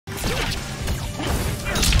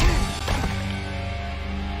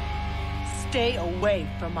Stay away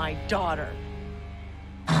from my daughter.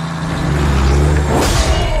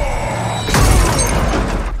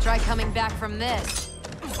 Try coming back from this.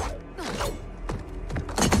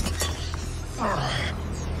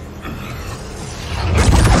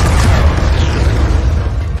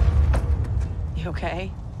 You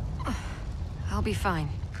okay? I'll be fine.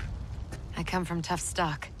 I come from tough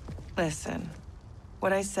stock. Listen,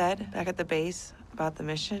 what I said back at the base about the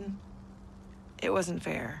mission, it wasn't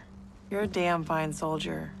fair. You're a damn fine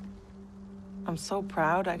soldier. I'm so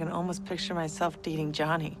proud I can almost picture myself dating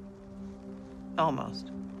Johnny.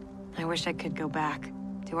 Almost. I wish I could go back.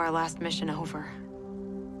 Do our last mission over.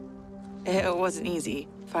 It wasn't easy,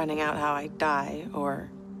 finding out how I'd die,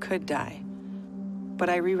 or could die. But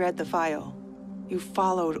I reread the file. You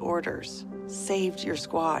followed orders, saved your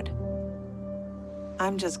squad.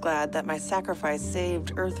 I'm just glad that my sacrifice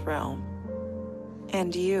saved Earthrealm.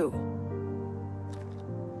 And you.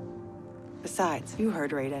 Besides, you heard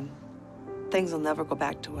Raiden. Things will never go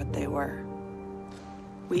back to what they were.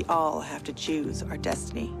 We all have to choose our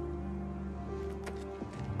destiny.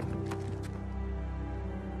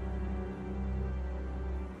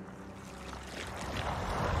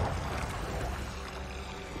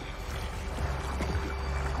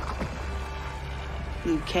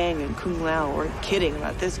 Liu Kang and Kung Lao weren't kidding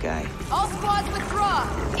about this guy. All squads withdraw!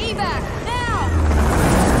 Evac, now!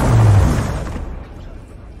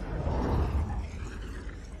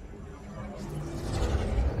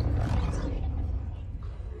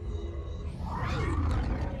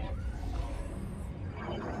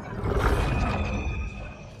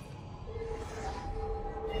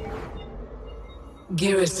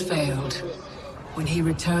 Geras failed. When he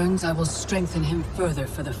returns, I will strengthen him further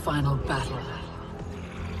for the final battle.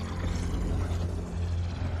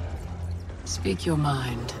 Speak your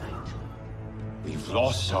mind. We've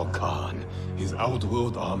lost Shao Kahn, his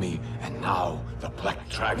outworld army, and now the Black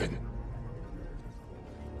Dragon.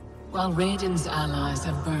 While Raiden's allies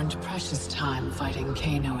have burned precious time fighting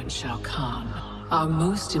Kano and Shao Kahn, our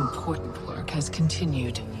most important work has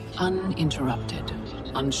continued, uninterrupted,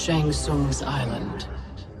 on Shang Tsung's island.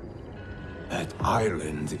 That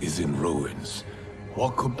island is in ruins.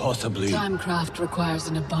 What could possibly— Timecraft requires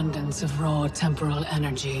an abundance of raw temporal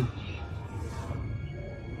energy.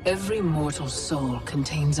 Every mortal soul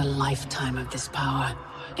contains a lifetime of this power.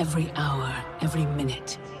 Every hour, every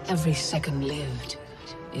minute, every second lived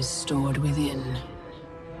is stored within.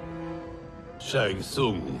 Shang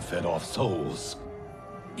Tsung fed off souls.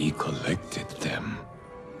 He collected them.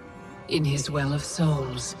 In his well of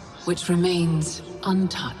souls, which remains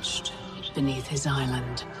untouched beneath his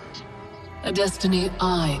island. A destiny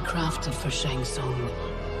I crafted for Shang Tsung,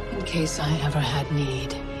 in case I ever had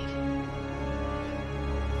need.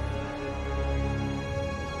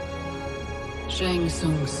 Shang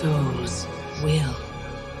Tsung's souls will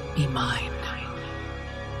be mine.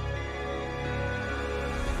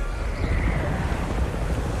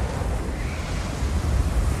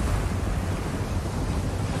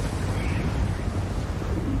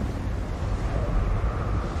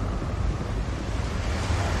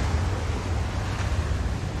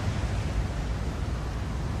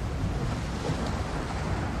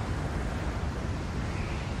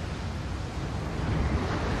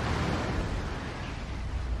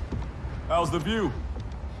 How's the view?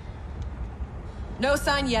 No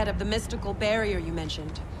sign yet of the mystical barrier you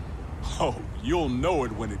mentioned. Oh, you'll know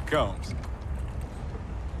it when it comes.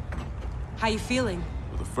 How you feeling?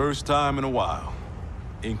 For the first time in a while,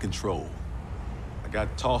 in control. I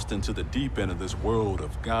got tossed into the deep end of this world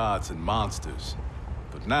of gods and monsters.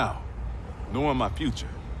 But now, knowing my future,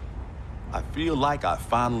 I feel like I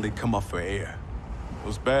finally come up for air.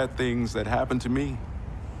 Those bad things that happened to me,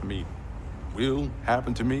 will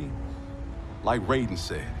happen to me. Like Raiden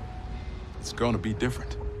said, it's gonna be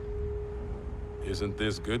different. Isn't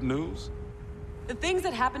this good news? The things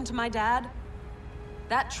that happened to my dad,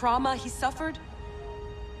 that trauma he suffered,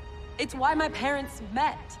 it's why my parents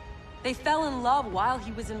met. They fell in love while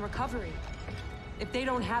he was in recovery. If they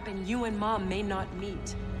don't happen, you and Mom may not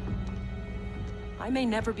meet. I may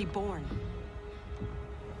never be born.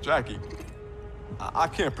 Jackie, I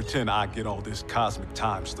can't pretend I get all this cosmic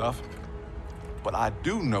time stuff. But I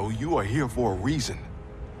do know you are here for a reason.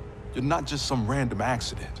 You're not just some random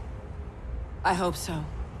accident. I hope so.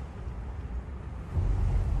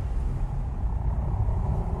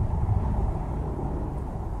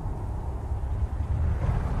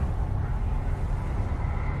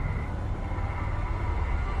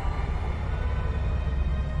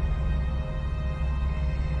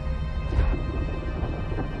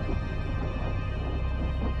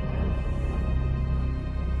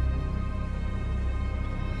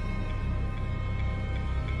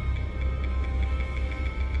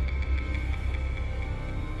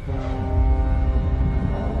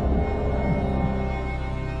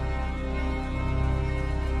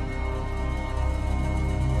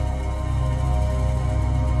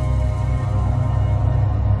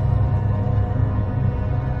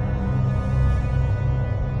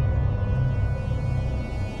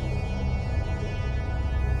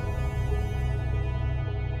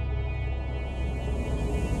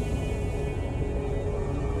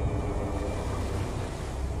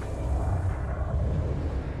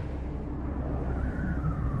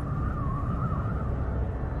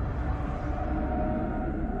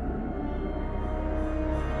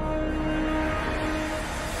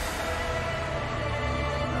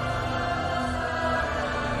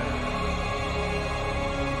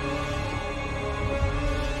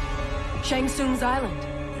 Shang Tsung's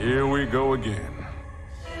island. Here we go again.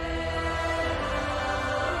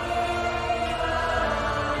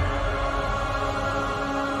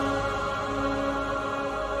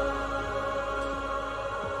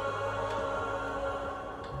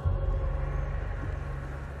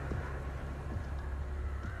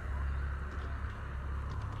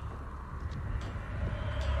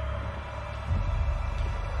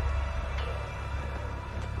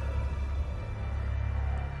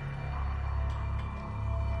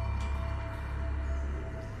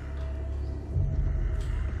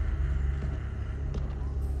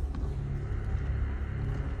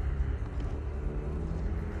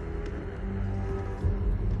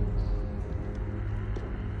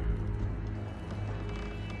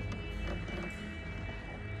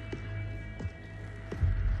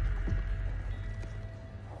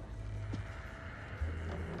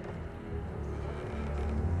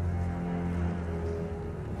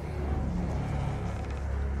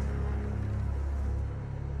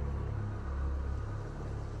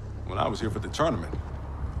 When I was here for the tournament,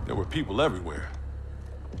 there were people everywhere.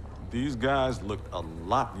 These guys looked a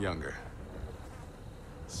lot younger.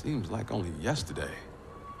 Seems like only yesterday.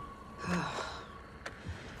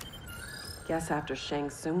 Guess after Shang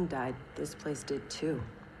Tsung died, this place did too.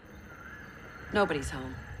 Nobody's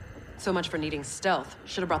home. So much for needing stealth.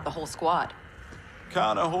 Should have brought the whole squad.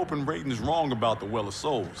 Kinda hoping Raiden's wrong about the Well of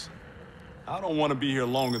Souls. I don't want to be here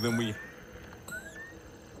longer than we...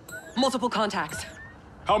 Multiple contacts.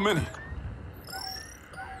 How many?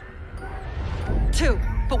 2,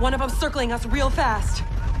 but one of them's circling us real fast.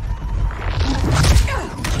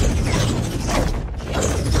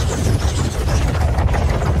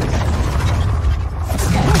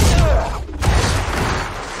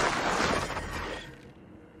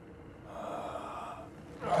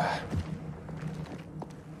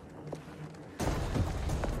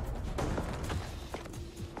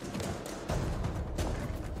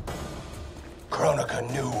 Kronika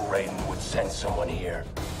knew Raiden would send someone here.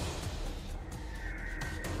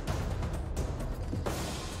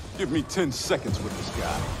 Give me 10 seconds with this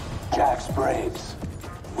guy. Jax Braves.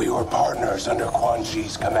 We were partners under Quan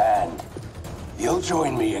Chi's command. You'll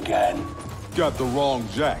join me again. Got the wrong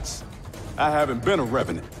Jax. I haven't been a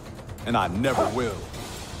Revenant, and I never will.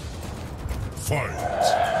 Fight!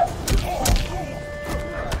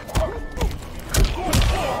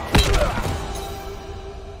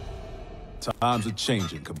 Times are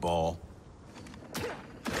changing, Cabal.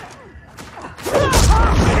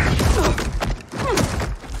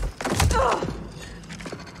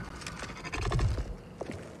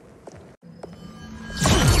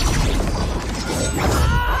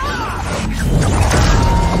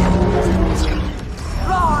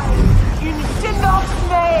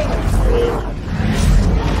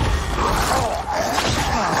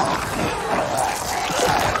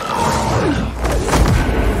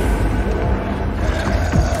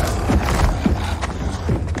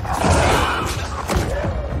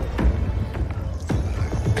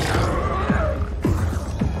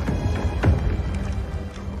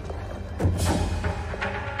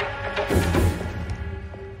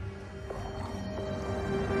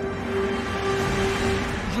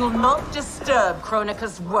 You'll not disturb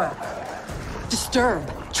Kronika's work. Disturb.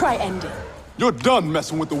 Try ending. You're done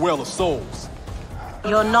messing with the Well of Souls.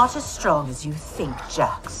 You're not as strong as you think,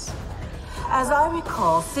 Jax. As I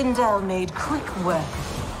recall, Sindel made quick work of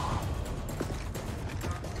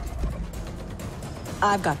you.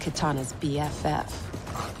 I've got Kitana's BFF.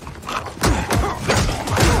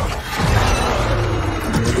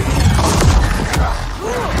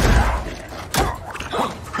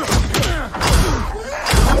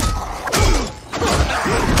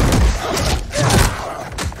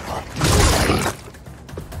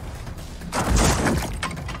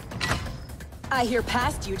 I hear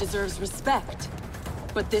past you deserves respect,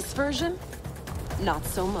 but this version, not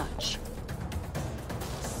so much.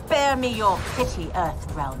 Spare me your pity,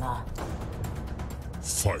 Earthrealmer.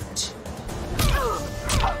 Fight!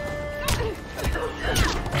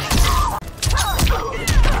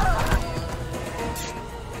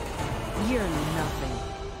 You're nothing.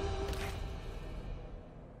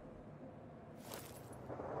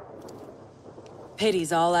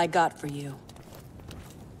 Pity's all I got for you.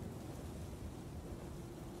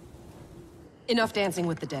 Enough dancing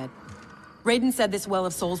with the dead. Raiden said this Well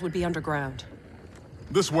of Souls would be underground.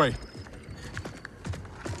 This way.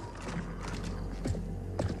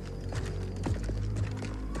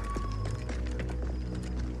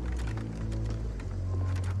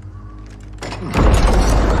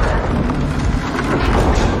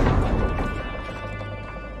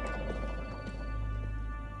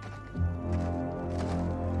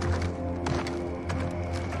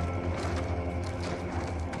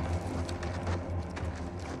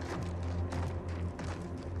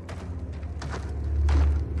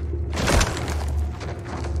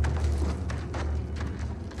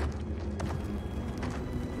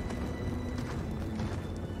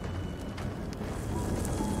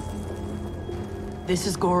 This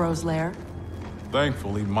is Goro's lair?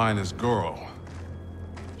 Thankfully, mine is Goro.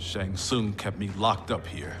 Shang Tsung kept me locked up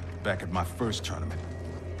here, back at my first tournament.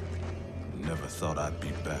 Never thought I'd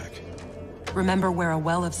be back. Remember where a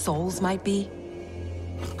Well of Souls might be?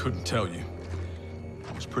 Couldn't tell you.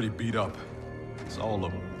 I was pretty beat up. It's all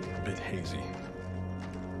a bit hazy.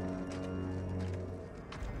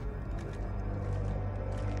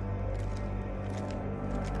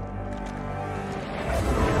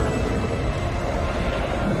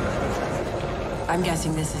 I'm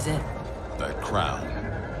guessing this is it. That crown.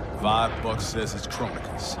 $5 says it's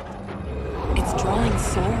Chronica's. It's drawing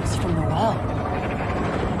souls from the well.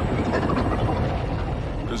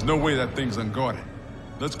 There's no way that thing's unguarded.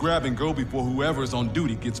 Let's grab and go before whoever's on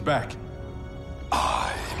duty gets back.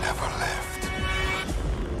 I never left.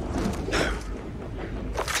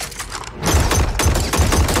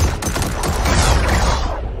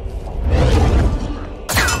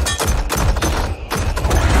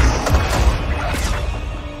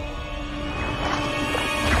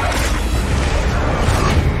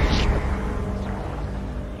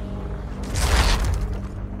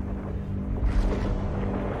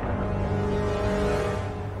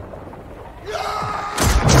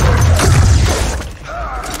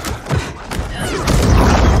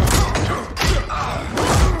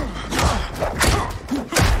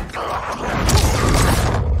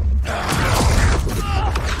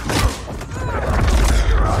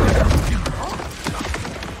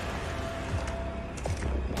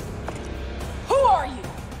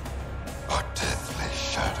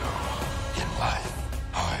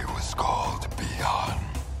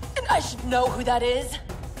 Know who that is?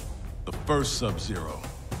 The first Sub-Zero.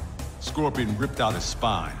 Scorpion ripped out his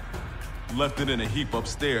spine. Left it in a heap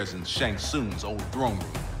upstairs in Shang Tsung's old throne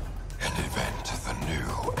room. An event the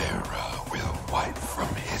new era will wipe from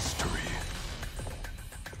history.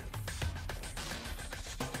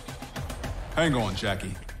 Hang on,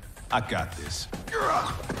 Jackie. I got this.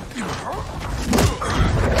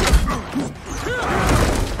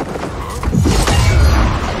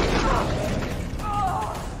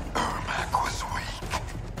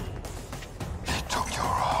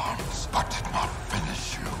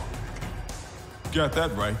 Got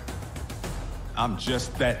that right. I'm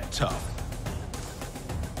just that tough.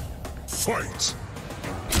 Fight!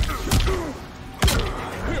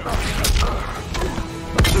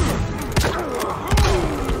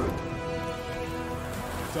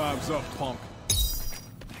 Time's up, punk.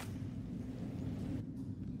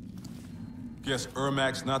 Guess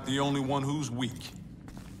Ermac's not the only one who's weak.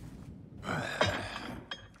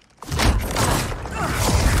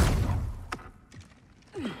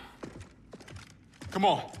 Come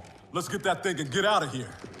on, let's get that thing and get out of here.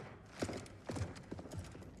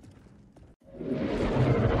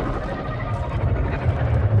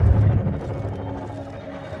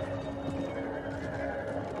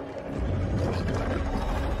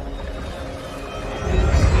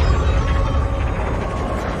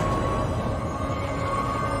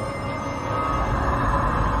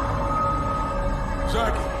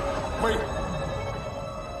 Jackie, wait.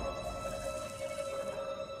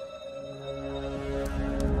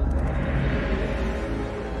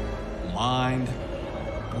 Mind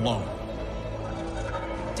blown.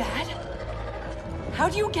 Dad?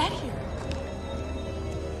 How'd you get here?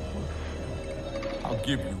 I'll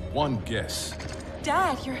give you one guess.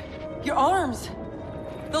 Dad, your arms.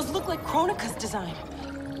 Those look like Chronica's design.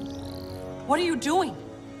 What are you doing?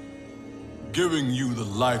 Giving you the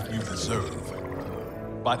life you deserve.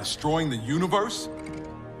 By destroying the universe,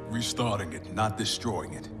 restarting it, not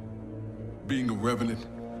destroying it. Being a revenant,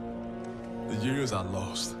 the years I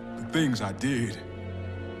lost, the things I did.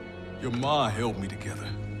 Your ma held me together,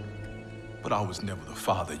 but I was never the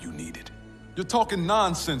father you needed. You're talking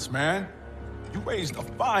nonsense, man. You raised a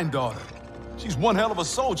fine daughter. She's one hell of a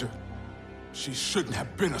soldier. She shouldn't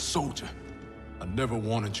have been a soldier. I never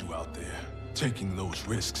wanted you out there, taking those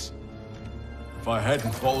risks. If I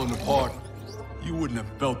hadn't fallen apart, you wouldn't have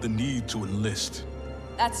felt the need to enlist.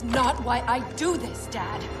 That's not why I do this,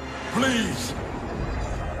 Dad. Please!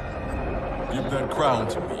 Give that crown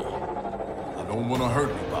to me. I don't want to hurt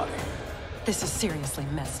anybody. This is seriously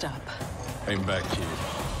messed up. Hang back, kid.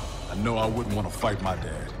 I know I wouldn't want to fight my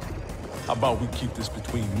dad. How about we keep this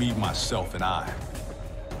between me, myself, and I?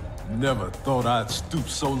 Never thought I'd stoop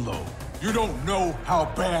so low. You don't know how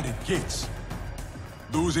bad it gets.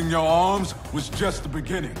 Losing your arms was just the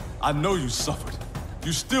beginning. I know you suffered.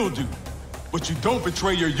 You still do. But you don't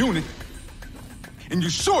betray your unit. And you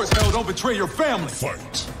sure as hell don't betray your family.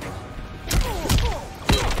 Fight!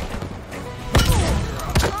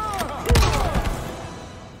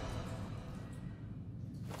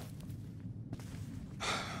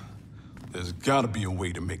 Gotta be a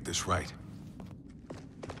way to make this right.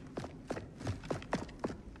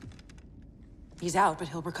 He's out, but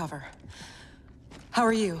he'll recover. How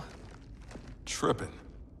are you? Tripping.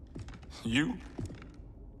 You?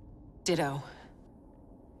 Ditto.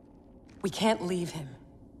 We can't leave him.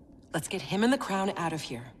 Let's get him and the crown out of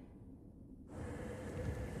here.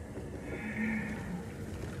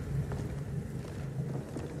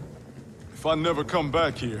 If I never come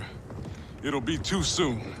back here, it'll be too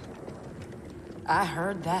soon. I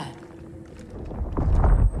heard that.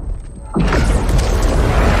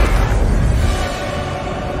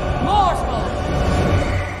 Mortal!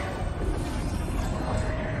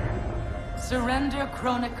 Surrender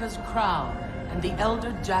Kronika's crown and the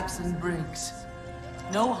Elder Jackson Briggs.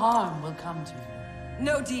 No harm will come to you.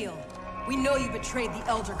 No deal. We know you betrayed the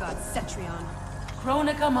Elder God Cetrion.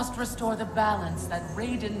 Kronika must restore the balance that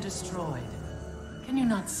Raiden destroyed. Can you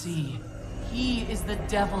not see? He is the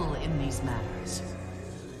devil in these matters.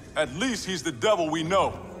 At least he's the devil we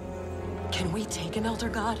know. Can we take an Elder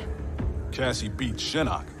God? Cassie beat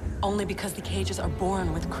Shinnok. Only because the cages are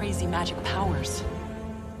born with crazy magic powers.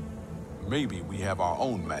 Maybe we have our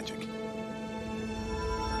own magic.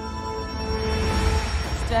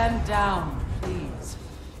 Stand down, please.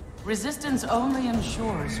 Resistance only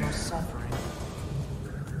ensures your suffering.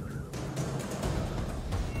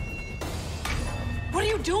 What are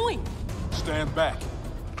you doing? Stand back.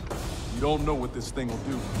 You don't know what this thing will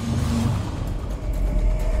do.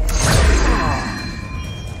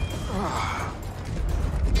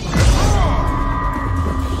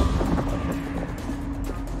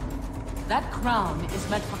 That crown is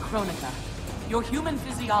meant for Kronika. Your human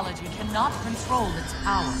physiology cannot control its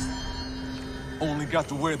power. Only got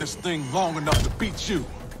to wear this thing long enough to beat you.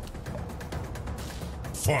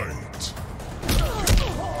 Fight!